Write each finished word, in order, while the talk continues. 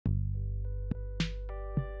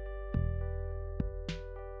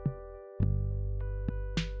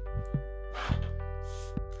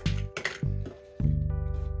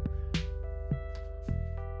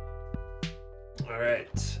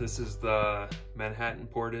right, this is the Manhattan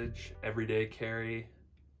Portage Everyday Carry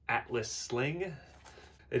Atlas Sling.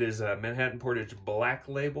 It is a Manhattan Portage Black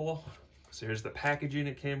Label. So here's the packaging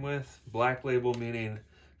it came with. Black Label meaning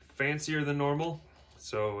fancier than normal.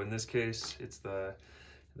 So in this case, it's the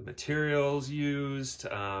materials used.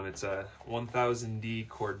 It's a 1000D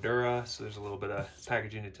Cordura, so there's a little bit of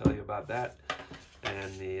packaging to tell you about that.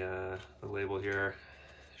 And the label here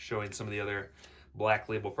showing some of the other Black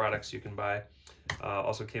Label products you can buy.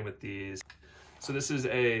 Also came with these. So this is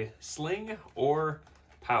a sling or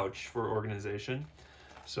pouch for organization.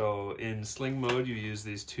 So in sling mode, you use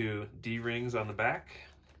these two D-rings on the back.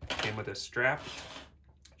 Came with a strap,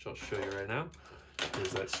 which I'll show you right now.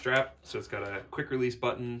 Here's that strap. So it's got a quick release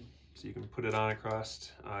button, so you can put it on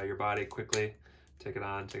across your body quickly. Take it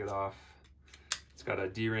on, take it off. It's got a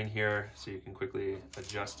D-ring here, so you can quickly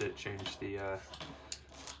adjust it, change the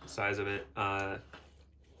size of it.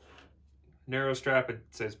 Narrow strap, it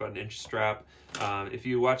says about an inch strap. If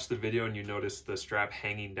you watch the video and you notice the strap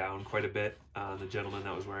hanging down quite a bit, the gentleman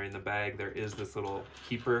that was wearing the bag, there is this little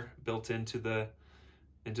keeper built into the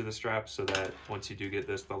strap, so that once you do get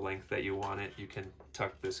the length that you want it, you can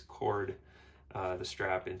tuck this cord, the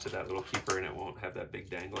strap into that little keeper, and it won't have that big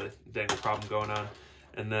dangle problem going on.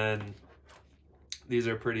 And then these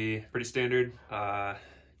are pretty standard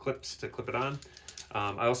clips to clip it on.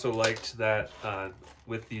 I also liked that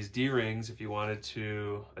with these D-rings, if you wanted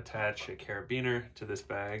to attach a carabiner to this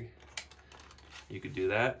bag, you could do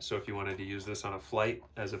that. So if you wanted to use this on a flight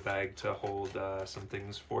as a bag to hold some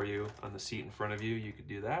things for you on the seat in front of you, you could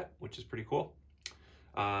do that, which is pretty cool.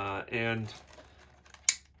 And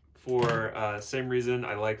for same reason,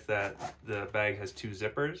 I like that the bag has two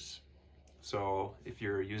zippers. So if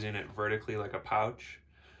you're using it vertically like a pouch,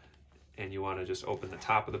 and you want to just open the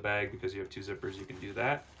top of the bag because you have two zippers, you can do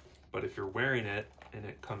that. But if you're wearing it and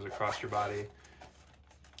it comes across your body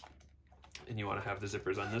and you want to have the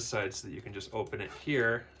zippers on this side so that you can just open it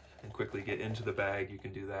here and quickly get into the bag, you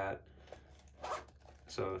can do that.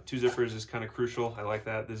 So two zippers is kind of crucial. I like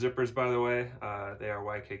that. The zippers, by the way, they are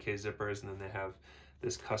YKK zippers, and then they have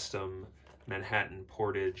this custom Manhattan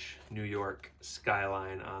Portage New York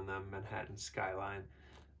skyline on them, Manhattan skyline.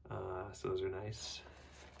 So those are nice.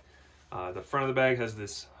 The front of the bag has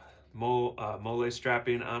this mole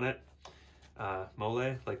strapping on it.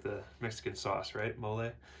 Mole, like the Mexican sauce, right?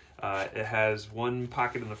 Mole. It has one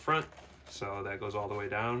pocket in the front, so that goes all the way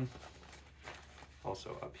down.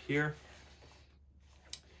 Also up here.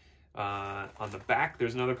 On the back,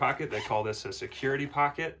 there's another pocket. They call this a security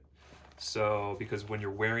pocket. So, because when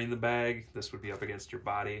you're wearing the bag, this would be up against your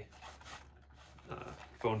body.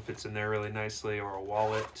 Phone fits in there really nicely, or a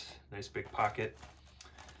wallet, nice big pocket.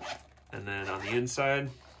 And then on the inside,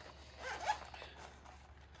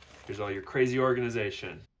 here's all your crazy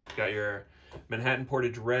organization. Got your Manhattan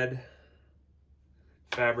Portage red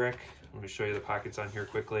fabric. Let me show you the pockets on here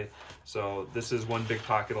quickly. So this is one big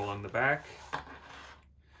pocket along the back.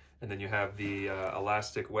 And then you have the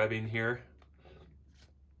elastic webbing here.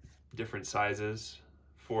 Different sizes,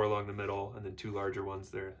 4 along the middle, and then 2 larger ones.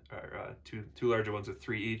 There are two larger ones with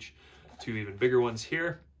 3 each, 2 even bigger ones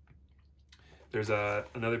here. There's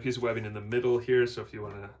another piece of webbing in the middle here, so if you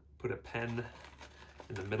want to put a pen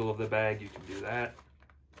in the middle of the bag, you can do that.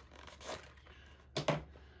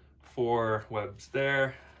 4 webs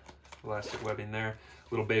there, elastic webbing there,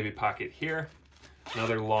 little baby pocket here,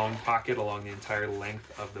 another long pocket along the entire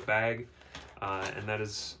length of the bag, and that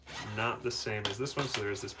is not the same as this one, so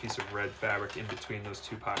there's this piece of red fabric in between those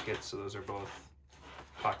 2 pockets, so those are both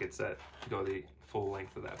pockets that go the full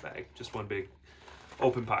length of that bag. Just one big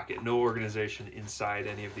open pocket, no organization inside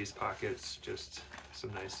any of these pockets, just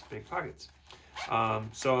some nice big pockets.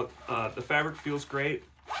 So the fabric feels great,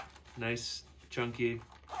 nice chunky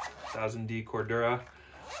 1000D Cordura.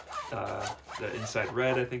 The inside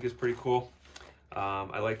red I think is pretty cool.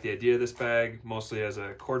 I like the idea of this bag, mostly as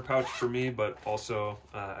a cord pouch for me, but also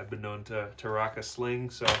I've been known to rock a sling,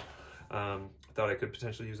 so I thought I could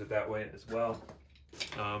potentially use it that way as well.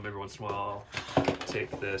 Every once in a while I'll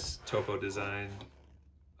take this Topo design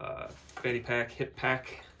fanny pack, hip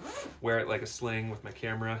pack, wear it like a sling with my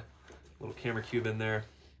camera, little camera cube in there.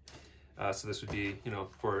 So this would be,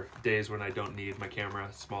 for days when I don't need my camera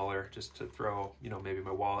smaller, just to throw, maybe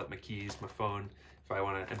my wallet, my keys, my phone, if I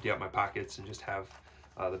want to empty out my pockets and just have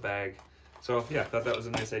the bag. So yeah, I thought that was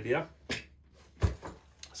a nice idea.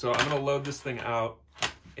 So I'm gonna load this thing out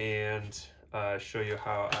and show you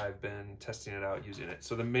how I've been testing it out using it.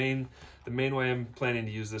 So the main way I'm planning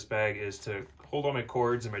to use this bag is to hold all my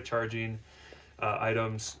cords and my charging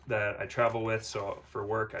items that I travel with. So for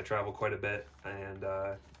work, I travel quite a bit, and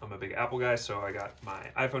I'm a big Apple guy, so I got my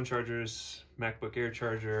iPhone chargers, MacBook Air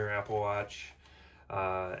charger, Apple Watch,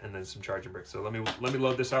 and then some charging bricks. So let me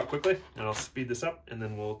load this out quickly, and I'll speed this up, and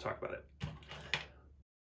then we'll talk about it.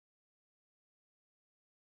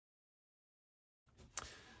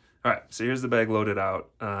 All right, so here's the bag loaded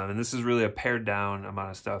out, and this is really a pared down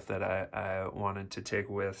amount of stuff that I wanted to take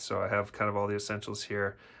with. So I have kind of all the essentials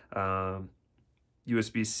here.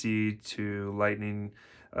 USB-C to Lightning,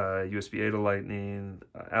 USB-A to Lightning,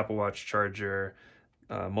 Apple Watch charger,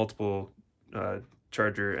 multiple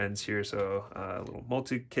charger ends here, so a little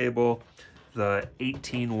multi-cable, the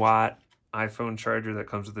 18-watt iPhone charger that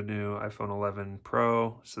comes with the new iPhone 11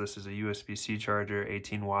 Pro. So this is a USB-C charger,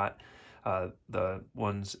 18-watt. The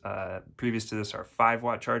ones previous to this are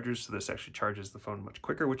 5-watt chargers, so this actually charges the phone much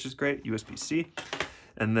quicker, which is great, USB-C.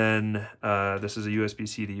 And then this is a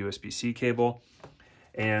USB-C to USB-C cable.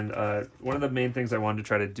 And one of the main things I wanted to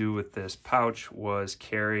try to do with this pouch was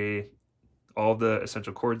carry all the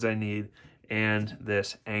essential cords I need and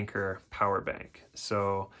this Anker power bank.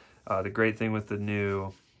 So the great thing with the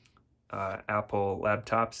new Apple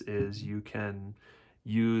laptops is you can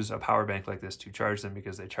use a power bank like this to charge them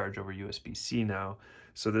because they charge over USB-C now.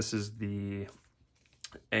 So this is the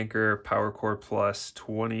Anker PowerCore Plus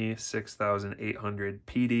 26,800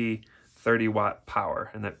 PD 30-watt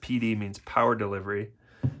power, and that PD means power delivery.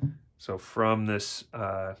 So from this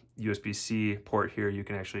USB-C port here, you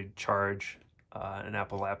can actually charge an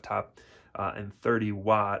Apple laptop, and 30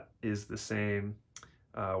 watt is the same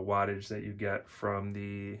wattage that you get from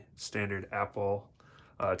the standard Apple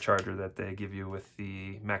charger that they give you with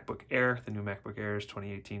the MacBook Air, the new MacBook Airs,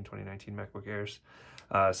 2018, 2019 MacBook Airs.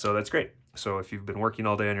 So that's great. So if you've been working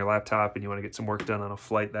all day on your laptop and you want to get some work done on a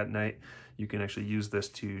flight that night, you can actually use this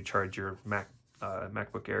to charge your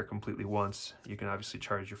MacBook Air completely once. You can obviously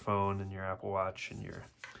charge your phone and your Apple Watch and your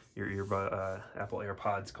Apple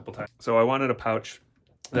AirPods a couple times. So I wanted a pouch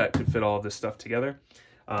that could fit all of this stuff together.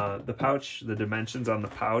 The pouch, the dimensions on the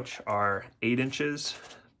pouch are 8 inches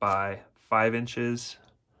by 5 inches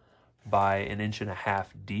by 1.5 inches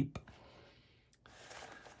deep.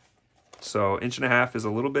 So 1.5 inches is a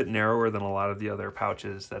little bit narrower than a lot of the other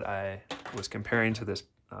pouches that I was comparing to this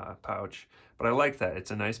pouch, but I like that.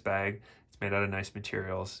 It's a nice bag. It's made out of nice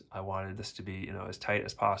materials. I wanted this to be, you know, as tight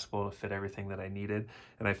as possible to fit everything that I needed.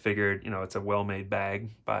 And I figured, you know, it's a well-made bag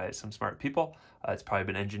by some smart people. It's probably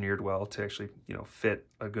been engineered well to actually, you know, fit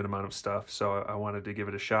a good amount of stuff. So I wanted to give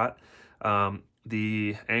it a shot.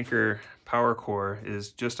 The Anker PowerCore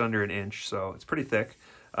is just under 1 inch, so it's pretty thick.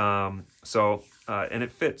 And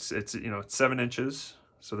it fits. It's, you know, it's 7 inches.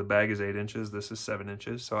 So the bag is 8 inches. This is 7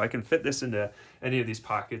 inches. So I can fit this into any of these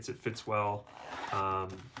pockets. It fits well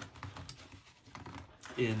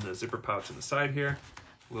in the zipper pouch on the side here.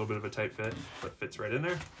 A little bit of a tight fit, but fits right in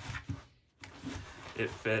there. It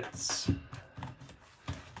fits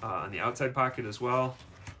on the outside pocket as well.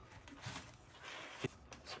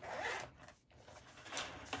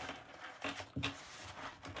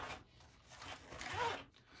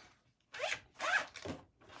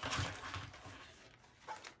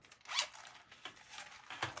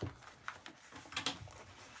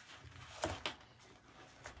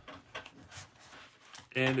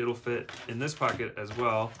 And it'll fit in this pocket as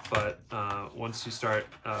well, but once you start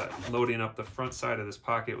loading up the front side of this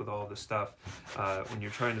pocket with all of this stuff, when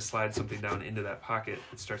you're trying to slide something down into that pocket,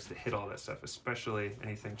 it starts to hit all that stuff, especially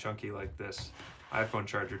anything chunky like this iPhone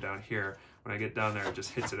charger down here. When I get down there, it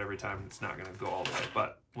just hits it every time, and it's not going to go all the way.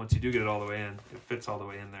 But once you do get it all the way in, it fits all the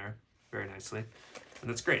way in there very nicely, and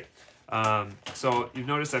that's great. So you've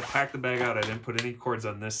noticed I've packed the bag out. I didn't put any cords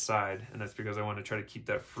on this side, and that's because I want to try to keep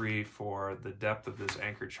that free for the depth of this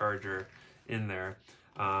Anker charger in there.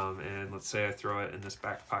 And let's say I throw it in this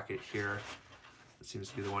back pocket here. It seems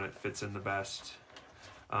to be the one that fits in the best.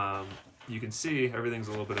 You can see everything's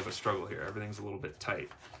a little bit of a struggle here. Everything's a little bit tight.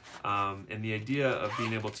 And the idea of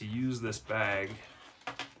being able to use this bag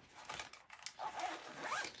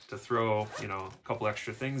to throw, you know, a couple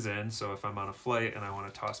extra things in. So if I'm on a flight and I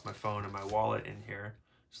want to toss my phone and my wallet in here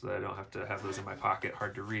so that I don't have to have those in my pocket,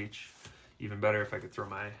 hard to reach. Even better if I could throw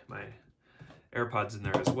my AirPods in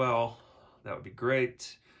there as well. That would be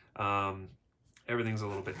great. Everything's a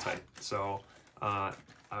little bit tight. So I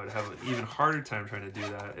would have an even harder time trying to do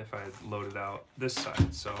that if I loaded out this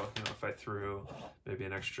side. So, you know, if I threw maybe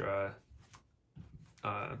an extra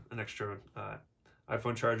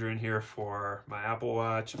iPhone charger in here for my Apple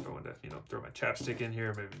Watch, if I wanted to, you know, throw my chapstick in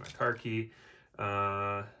here, maybe my car key,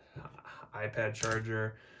 iPad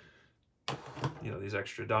charger, you know, these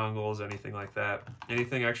extra dongles, anything like that.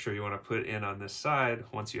 Anything extra you want to put in on this side,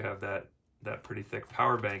 once you have that that pretty thick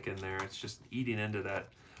power bank in there, it's just eating into that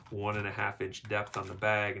 1.5 inch depth on the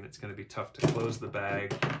bag, and it's going to be tough to close the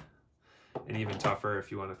bag, and even tougher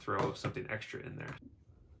if you want to throw something extra in there.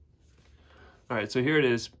 All right, so here it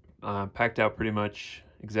is, packed out pretty much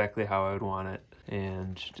exactly how I would want it,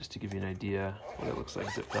 and just to give you an idea what it looks like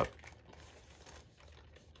zipped up.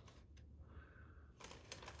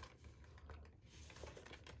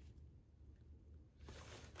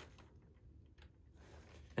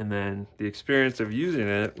 And then the experience of using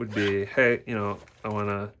it would be, hey, you know, I want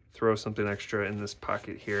to throw something extra in this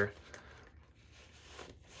pocket here.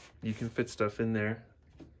 You can fit stuff in there,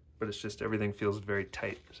 but it's just everything feels very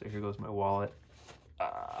tight. So here goes my wallet.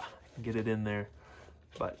 I can get it in there,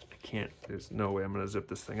 but I can't. There's no way I'm going to zip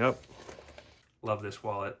this thing up. Love this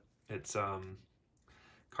wallet. It's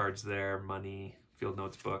cards there, money, field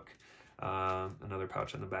notes book. Another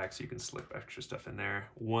pouch on the back so you can slip extra stuff in there.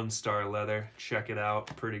 1-star leather, check it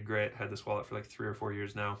out, pretty great. Had this wallet for like 3 or 4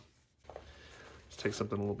 years now. Let's take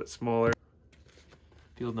something a little bit smaller.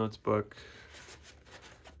 Field notes book,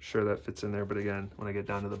 sure that fits in there, but again, when I get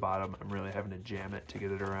down to the bottom, I'm really having to jam it to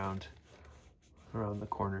get it around the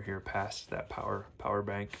corner here past that power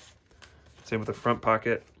bank. Same with the front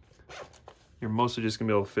pocket. You're mostly just gonna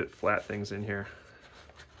be able to fit flat things in here.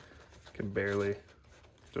 Can barely.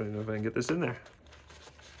 Don't even know if I can get this in there.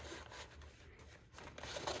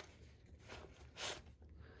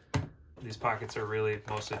 These pockets are really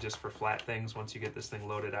mostly just for flat things. Once you get this thing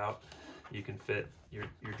loaded out, you can fit your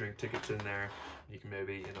drink tickets in there. You can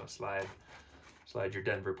maybe, you know, slide your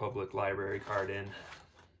Denver Public Library card in.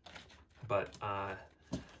 But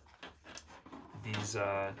these,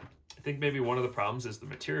 I think maybe one of the problems is the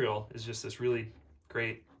material is just this really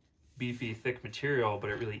great beefy, thick material, but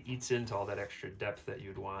it really eats into all that extra depth that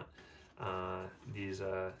you'd want. These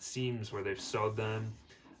seams where they've sewed them,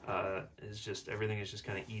 everything is just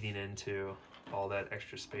kind of eating into all that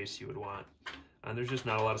extra space you would want. And there's just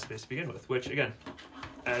not a lot of space to begin with, which again,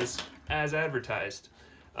 as advertised,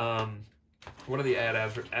 one of the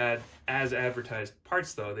as advertised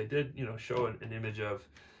parts though, they did, you know, show an image of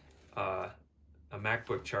a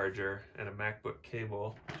MacBook charger and a MacBook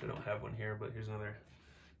cable, which I don't have one here, but here's another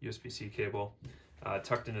USB-C cable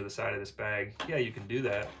tucked into the side of this bag. Yeah, you can do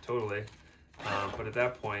that, totally. But at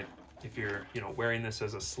that point, if you're, you know, wearing this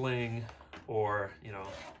as a sling or, you know,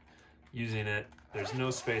 using it, there's no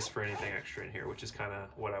space for anything extra in here, which is kind of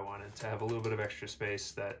what I wanted, to have a little bit of extra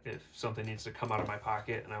space that if something needs to come out of my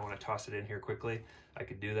pocket and I want to toss it in here quickly, I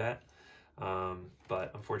could do that.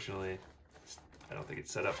 But unfortunately, I don't think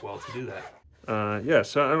it's set up well to do that. Yeah,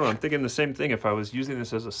 so I don't know, I'm thinking the same thing. If I was using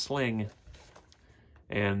this as a sling,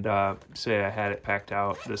 and say I had it packed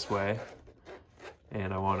out this way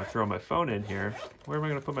and I want to throw my phone in here, where am I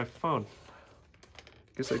going to put my phone?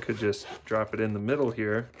 I guess I could just drop it in the middle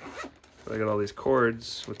here, but I got all these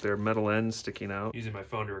cords with their metal ends sticking out. Using my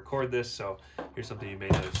phone to record this, so here's something you may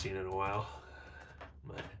not have seen in a while.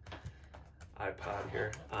 My iPod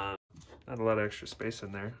here. Not a lot of extra space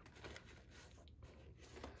in there.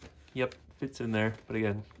 Yep, fits in there, but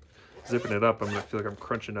again, zipping it up, I'm going to feel like I'm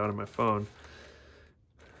crunching down on my phone.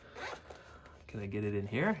 Can I get it in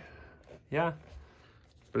here? Yeah.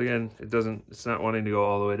 But again, it's not wanting to go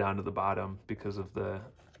all the way down to the bottom because of the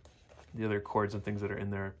other cords and things that are in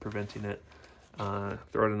there preventing it.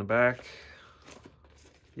 Throw it in the back.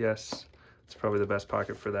 Yes, it's probably the best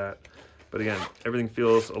pocket for that. But again, everything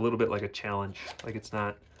feels a little bit like a challenge. Like it's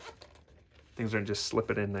not, things aren't just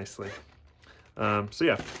slipping in nicely. So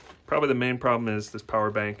yeah, probably the main problem is this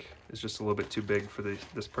power bank is just a little bit too big for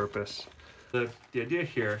this purpose. The idea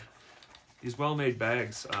here, these well-made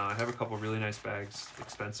bags, I have a couple really nice bags,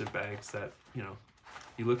 expensive bags that, you know,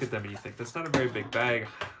 you look at them and you think, that's not a very big bag.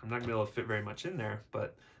 I'm not gonna be able to fit very much in there,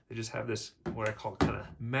 but they just have this, what I call kind of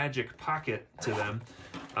magic pocket to them.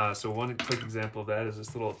 So one quick example of that is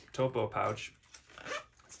this little Topo pouch.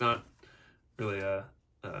 It's not really a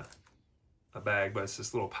bag, but it's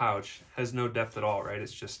this little pouch. Has no depth at all, right?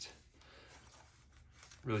 It's just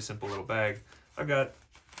really simple little bag. I've got,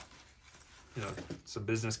 you know, some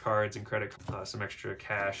business cards and credit, some extra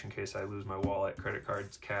cash in case I lose my wallet, credit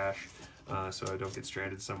cards, cash, so I don't get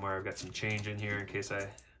stranded somewhere. I've got some change in here in case I,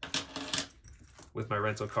 with my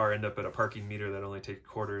rental car, end up at a parking meter that only takes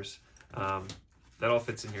quarters. That all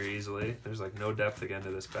fits in here easily. There's like no depth again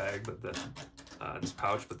to this bag, but this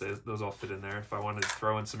pouch, but those all fit in there. If I wanted to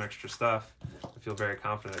throw in some extra stuff, I feel very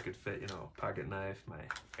confident I could fit, you know, pocket knife, my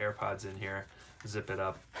AirPods in here, zip it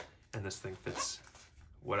up, and this thing fits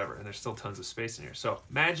whatever, and there's still tons of space in here. So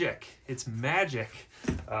magic, it's magic.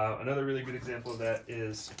 Another really good example of that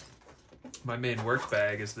is my main work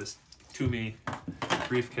bag is this Twsbi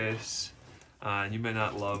briefcase. And you may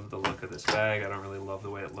not love the look of this bag. I don't really love the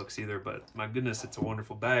way it looks either, but my goodness, it's a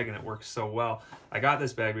wonderful bag and it works so well. I got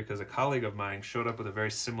this bag because a colleague of mine showed up with a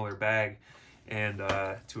very similar bag and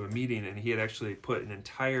to a meeting, and he had actually put an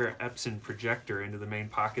entire Epson projector into the main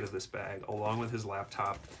pocket of this bag, along with his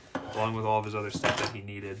laptop, along with all of his other stuff that he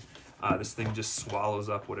needed. This thing just swallows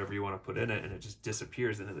up whatever you want to put in it, and it just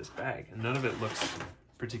disappears into this bag. And none of it looks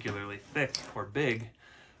particularly thick or big,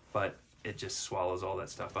 but it just swallows all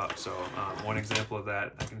that stuff up. So one example of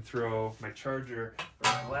that, I can throw my charger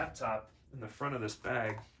or my laptop in the front of this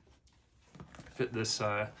bag, fit this,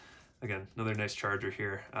 again, another nice charger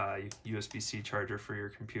here, USB-C charger for your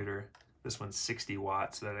computer. This one's 60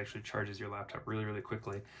 watts, so that actually charges your laptop really, really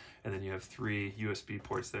quickly. And then you have 3 USB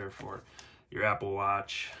ports there for your Apple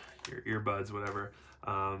Watch, your earbuds, whatever.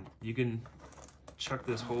 You can chuck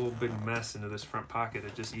this whole big mess into this front pocket.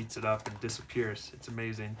 It just eats it up and disappears. It's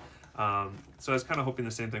amazing. So I was kind of hoping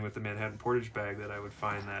the same thing with the Manhattan Portage bag, that I would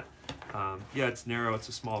find that, yeah, it's narrow, it's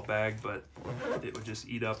a small bag, but it would just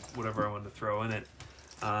eat up whatever I wanted to throw in it.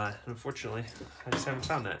 Unfortunately, I just haven't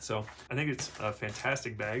found that. So I think it's a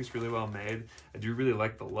fantastic bag. It's really well made. I do really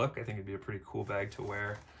like the look. I think it'd be a pretty cool bag to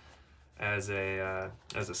wear as a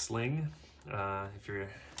sling, if you're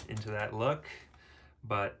into that look.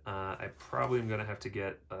 But I probably am gonna have to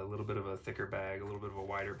get a little bit of a thicker bag, a little bit of a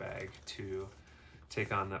wider bag to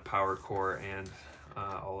take on that PowerCore and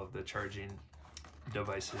all of the charging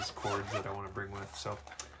devices, cords that I want to bring with. So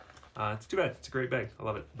it's too bad. It's a great bag. I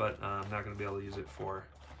love it, but I'm not going to be able to use it for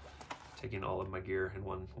taking all of my gear in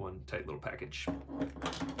one tight little package.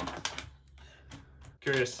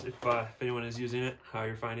 Curious if anyone is using it, how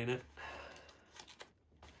you're finding it.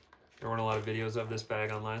 There weren't a lot of videos of this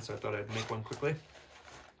bag online, so I thought I'd make one quickly.